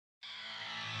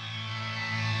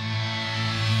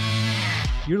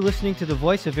You're listening to the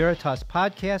Voice of Veritas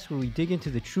podcast, where we dig into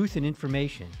the truth and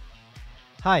information.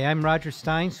 Hi, I'm Roger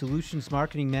Stein, Solutions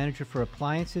Marketing Manager for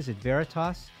Appliances at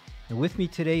Veritas. And with me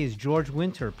today is George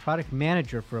Winter, Product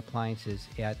Manager for Appliances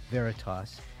at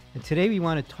Veritas. And today we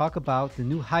want to talk about the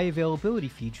new high availability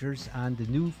features on the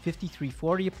new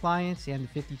 5340 appliance and the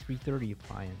 5330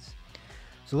 appliance.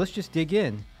 So let's just dig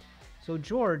in. So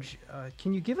George,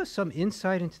 can you give us some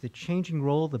insight into the changing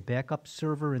role of the backup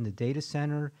server in the data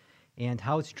center and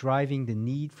how it's driving the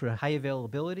need for high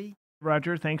availability?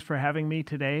 Roger, thanks for having me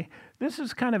today. This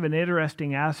is kind of an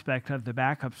interesting aspect of the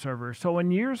backup server. So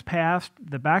in years past,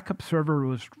 the backup server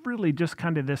was really just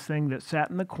kind of this thing that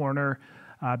sat in the corner,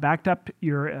 backed up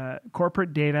your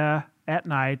corporate data at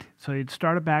night. So you'd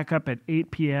start a backup at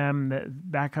 8 p.m., the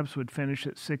backups would finish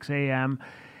at 6 a.m.,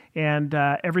 and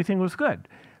everything was good.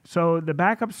 So the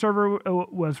backup server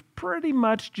was pretty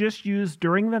much just used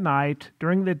during the night.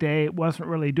 During the day, it wasn't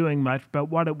really doing much, but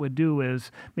what it would do is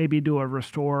maybe do a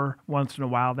restore once in a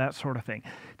while, that sort of thing.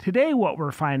 Today, what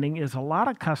we're finding is a lot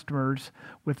of customers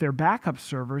with their backup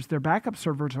servers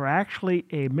are actually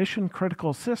a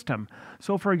mission-critical system.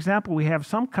 So for example, we have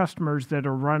some customers that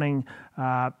are running,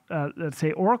 let's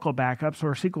say, Oracle backups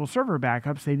or SQL Server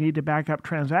backups. They need to back up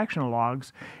transaction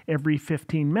logs every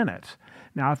 15 minutes.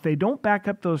 Now, if they don't back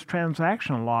up those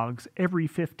transaction logs every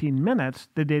 15 minutes,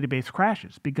 the database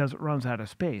crashes because it runs out of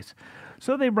space.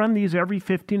 So they run these every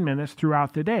 15 minutes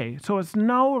throughout the day. So it's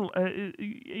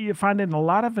you find in a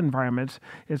lot of environments,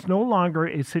 it's no longer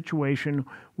a situation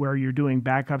where you're doing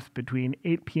backups between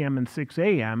 8 p.m. and 6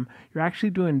 a.m. You're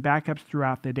actually doing backups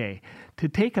throughout the day. To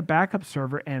take a backup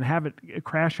server and have it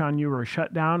crash on you or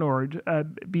shut down or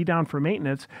be down for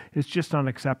maintenance is just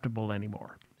unacceptable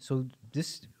anymore. So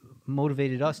this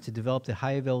motivated us to develop the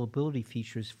high availability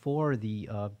features for the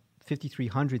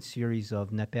 5300 series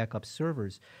of NetBackup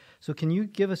servers. So can you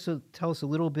tell us a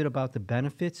little bit about the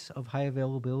benefits of high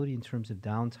availability in terms of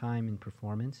downtime and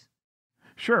performance?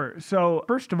 Sure. So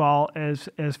first of all, as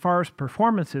far as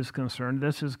performance is concerned,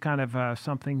 this is kind of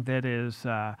something that is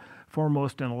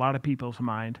foremost in a lot of people's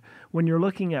mind. When you're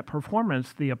looking at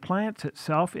performance, the appliance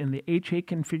itself in the HA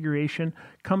configuration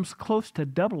comes close to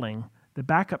doubling the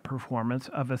backup performance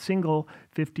of a single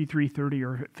 5330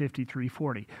 or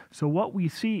 5340. So what we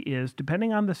see is,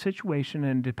 depending on the situation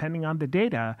and depending on the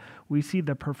data, we see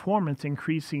the performance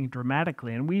increasing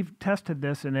dramatically. And we've tested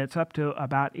this, and it's up to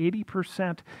about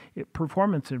 80%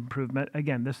 performance improvement.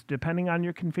 Again, this depending on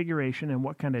your configuration and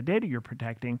what kind of data you're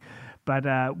protecting, but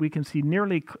we can see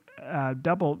nearly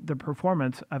double the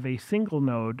performance of a single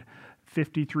node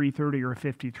 5330 or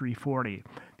 5340.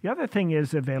 The other thing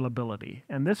is availability.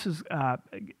 And this is,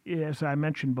 as I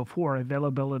mentioned before,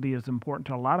 availability is important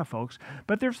to a lot of folks,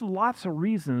 but there's lots of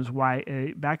reasons why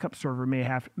a backup server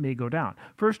may go down.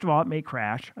 First of all, it may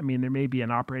crash. I mean, there may be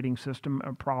an operating system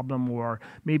problem or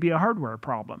maybe a hardware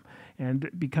problem.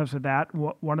 And because of that,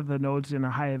 one of the nodes in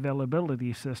a high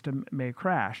availability system may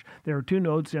crash. There are two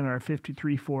nodes in our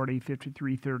 5340,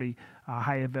 5330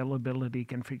 high availability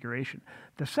configuration.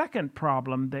 The second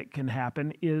problem that can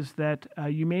happen is that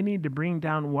you may need to bring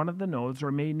down one of the nodes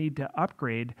or may need to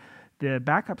upgrade the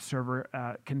backup server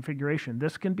configuration.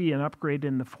 This can be an upgrade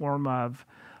in the form of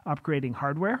upgrading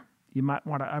hardware. You might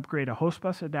want to upgrade a host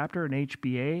bus adapter, an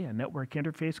HBA, a network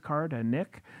interface card, a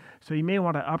NIC. So you may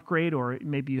want to upgrade, or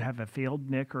maybe you have a failed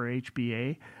NIC or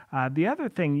HBA. The other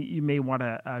thing you may want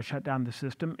to shut down the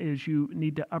system is you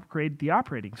need to upgrade the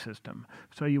operating system.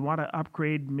 So you want to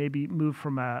upgrade, maybe move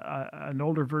from an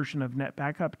older version of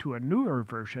NetBackup to a newer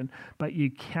version, but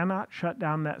you cannot shut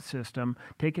down that system,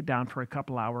 take it down for a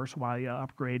couple hours while you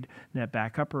upgrade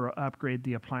NetBackup or upgrade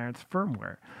the appliance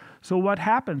firmware. So what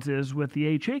happens is with the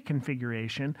HA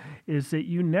configuration is that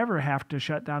you never have to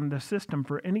shut down the system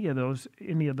for any of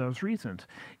those reasons.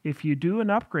 If you do an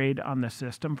upgrade on the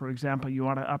system, for example, you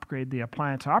want to upgrade the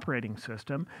appliance operating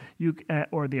system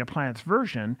or the appliance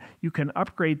version, you can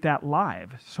upgrade that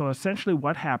live. So essentially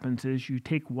what happens is you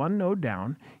take one node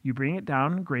down, you bring it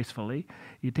down gracefully,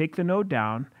 you take the node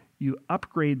down, you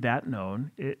upgrade that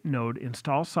node,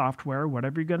 install software,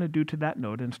 whatever you're going to do to that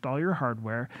node, install your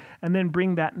hardware, and then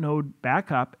bring that node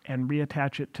back up and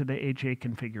reattach it to the HA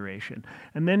configuration.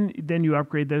 And then you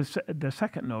upgrade the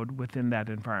second node within that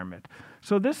environment.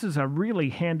 So this is a really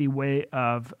handy way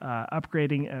of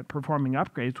performing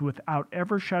upgrades without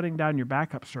ever shutting down your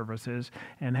backup services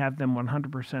and have them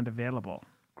 100% available.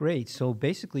 Great. So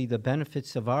basically the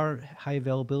benefits of our high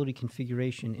availability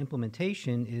configuration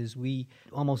implementation is we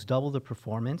almost double the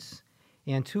performance.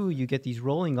 And two, you get these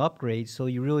rolling upgrades, so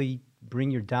you really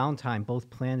bring your downtime, both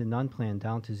planned and unplanned,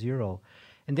 down to zero.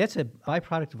 And that's a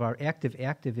byproduct of our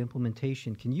active-active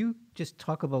implementation. Can you just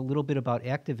talk a little bit about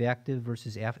active-active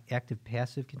versus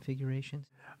active-passive configurations?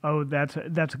 Oh, that's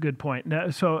a good point. Now,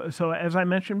 so as I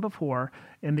mentioned before,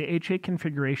 in the HA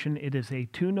configuration, it is a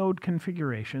 2-node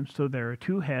configuration. So there are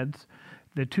 2 heads.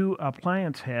 The 2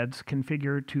 appliance heads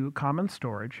configured to common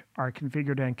storage are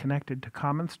configured and connected to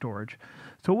common storage.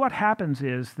 So what happens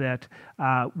is that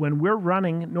when we're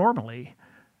running normally,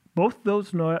 both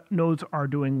those nodes are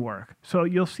doing work. So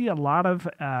you'll see a lot of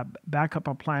backup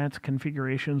appliance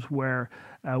configurations where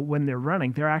when they're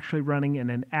running, they're actually running in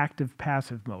an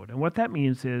active-passive mode. And what that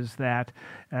means is that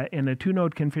in a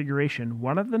 2-node configuration,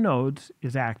 one of the nodes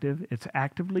is active. It's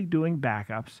actively doing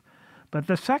backups. But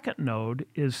the second node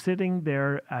is sitting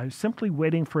there simply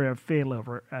waiting for a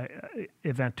failover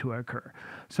event to occur.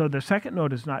 So the second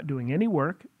node is not doing any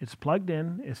work. It's plugged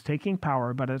in, it's taking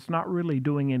power, but it's not really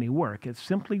doing any work. It's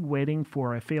simply waiting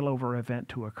for a failover event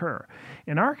to occur.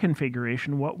 In our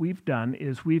configuration, what we've done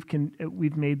is we've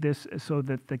made this so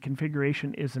that the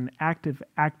configuration is an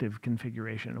active-active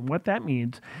configuration. And what that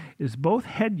means is both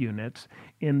head units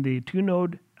in the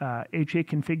 2-node HA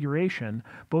configuration,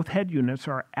 both head units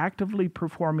are actively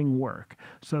performing work.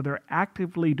 So they're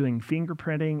actively doing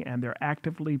fingerprinting and they're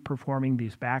actively performing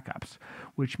these backups,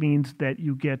 which means that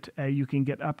you can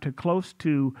get up to close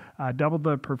to double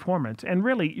the performance. And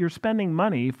really, you're spending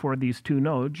money for these 2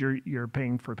 nodes. You're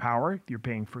paying for power, you're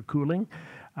paying for cooling.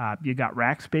 You got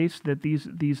rack space that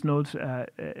these nodes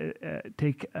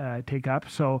take up.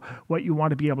 So what you want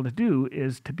to be able to do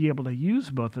is to be able to use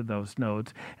both of those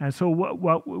nodes. And so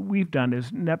what we've done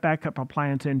is NetBackup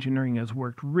Appliance Engineering has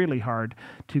worked really hard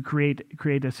to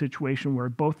create a situation where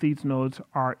both these nodes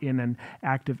are in an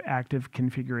active-active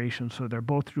configuration, so they're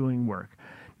both doing work.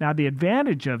 Now, the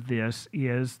advantage of this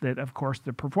is that, of course,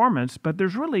 the performance, but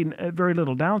there's really very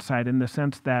little downside in the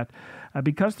sense that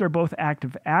because they're both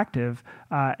active-active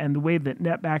and the way that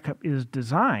NetBackup is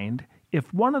designed,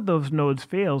 if one of those nodes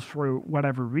fails for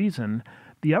whatever reason,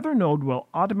 the other node will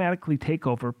automatically take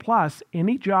over, plus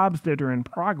any jobs that are in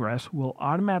progress will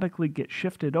automatically get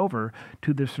shifted over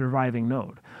to the surviving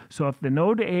node. So if the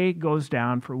node A goes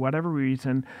down for whatever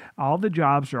reason, all the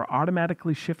jobs are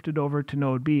automatically shifted over to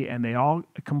node B and they all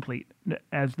complete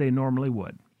as they normally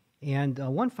would. And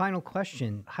one final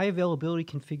question. High availability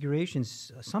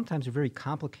configurations sometimes are very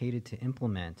complicated to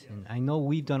implement. And I know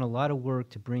we've done a lot of work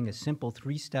to bring a simple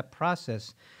 3-step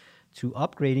process to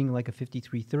upgrading like a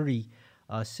 5330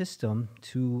 system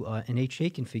to an HA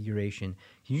configuration.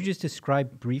 Can you just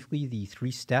describe briefly the 3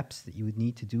 steps that you would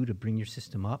need to do to bring your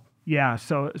system up? Yeah,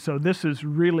 so this is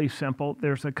really simple.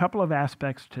 There's a couple of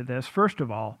aspects to this. First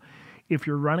of all, if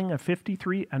you're running a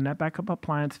NetBackup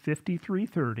Appliance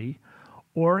 5330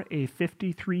 or a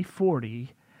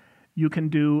 5340, you can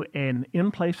do an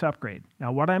in-place upgrade.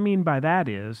 Now, what I mean by that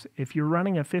is if you're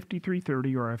running a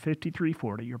 5330 or a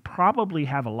 5340, you probably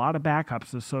have a lot of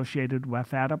backups associated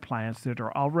with that appliance that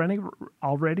are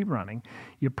already running.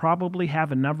 You probably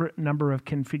have a number of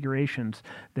configurations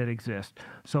that exist.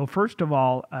 So first of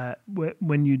all,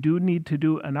 when you do need to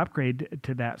do an upgrade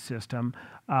to that system,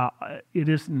 it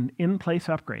is an in-place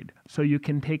upgrade. So you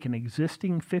can take an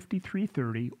existing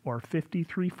 5330 or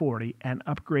 5340 and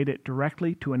upgrade it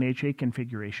directly to an HA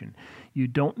configuration. You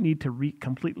don't need to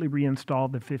completely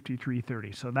reinstall the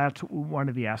 5330. So that's one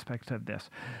of the aspects of this.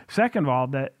 Second of all,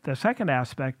 the second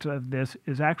aspect of this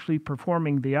is actually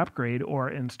performing the upgrade or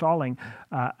installing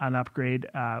an upgrade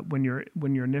when you're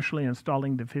initially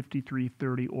installing the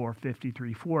 5330 or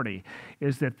 5340.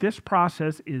 Is that this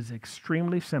process is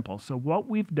extremely simple. So what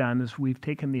we've done is we've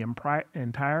taken the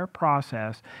entire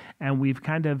process and we've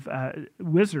kind of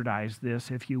wizardized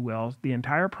this, if you will. The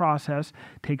entire process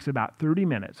takes about 30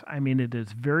 minutes. I mean, it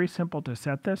is very simple to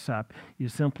set this up. You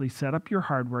simply set up your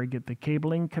hardware, get the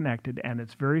cabling connected, and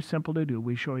it's very simple to do.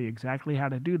 We show you exactly how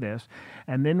to do this.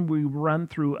 And then we run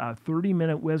through a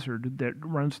 30-minute wizard that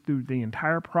runs through the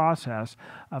entire process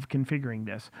of configuring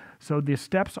this. So the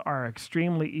steps are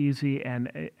extremely easy,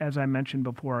 and as I mentioned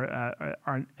before,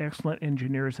 our excellent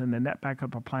engineers in the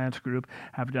NetBackup Appliance group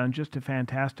have done just a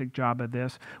fantastic job of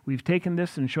this. We've taken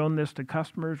this and shown this to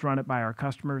customers, run it by our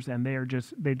customers, and they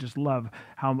just love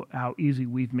how easy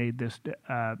we've made this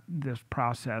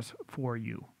process for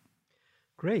you.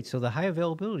 Great. So the high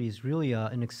availability is really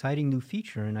an exciting new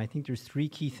feature, and I think there's 3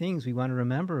 key things we want to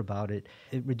remember about it.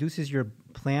 It reduces your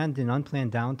planned and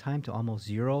unplanned downtime to almost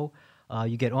 0.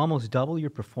 You get almost double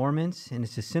your performance, and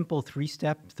it's a simple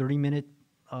 3-step, 30-minute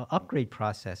upgrade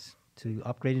process to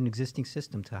upgrade an existing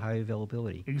system to high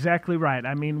availability. Exactly right.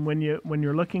 I mean, when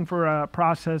you're looking for a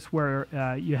process where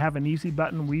you have an easy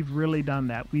button, we've really done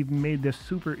that. We've made this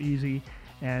super easy,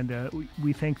 And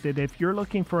we think that if you're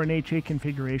looking for an HA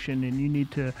configuration and you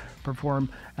need to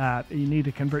you need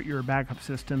to convert your backup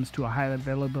systems to a high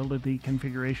availability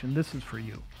configuration, this is for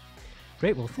you.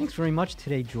 Great. Well, thanks very much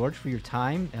today, George, for your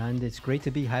time, and it's great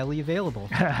to be highly available.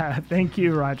 Thank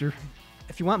you, Roger.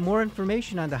 If you want more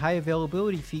information on the high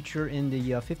availability feature in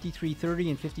the 5330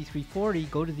 and 5340,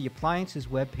 go to the Appliances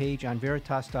webpage on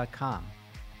Veritas.com.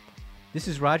 This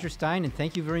is Roger Stein, and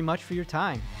thank you very much for your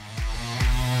time.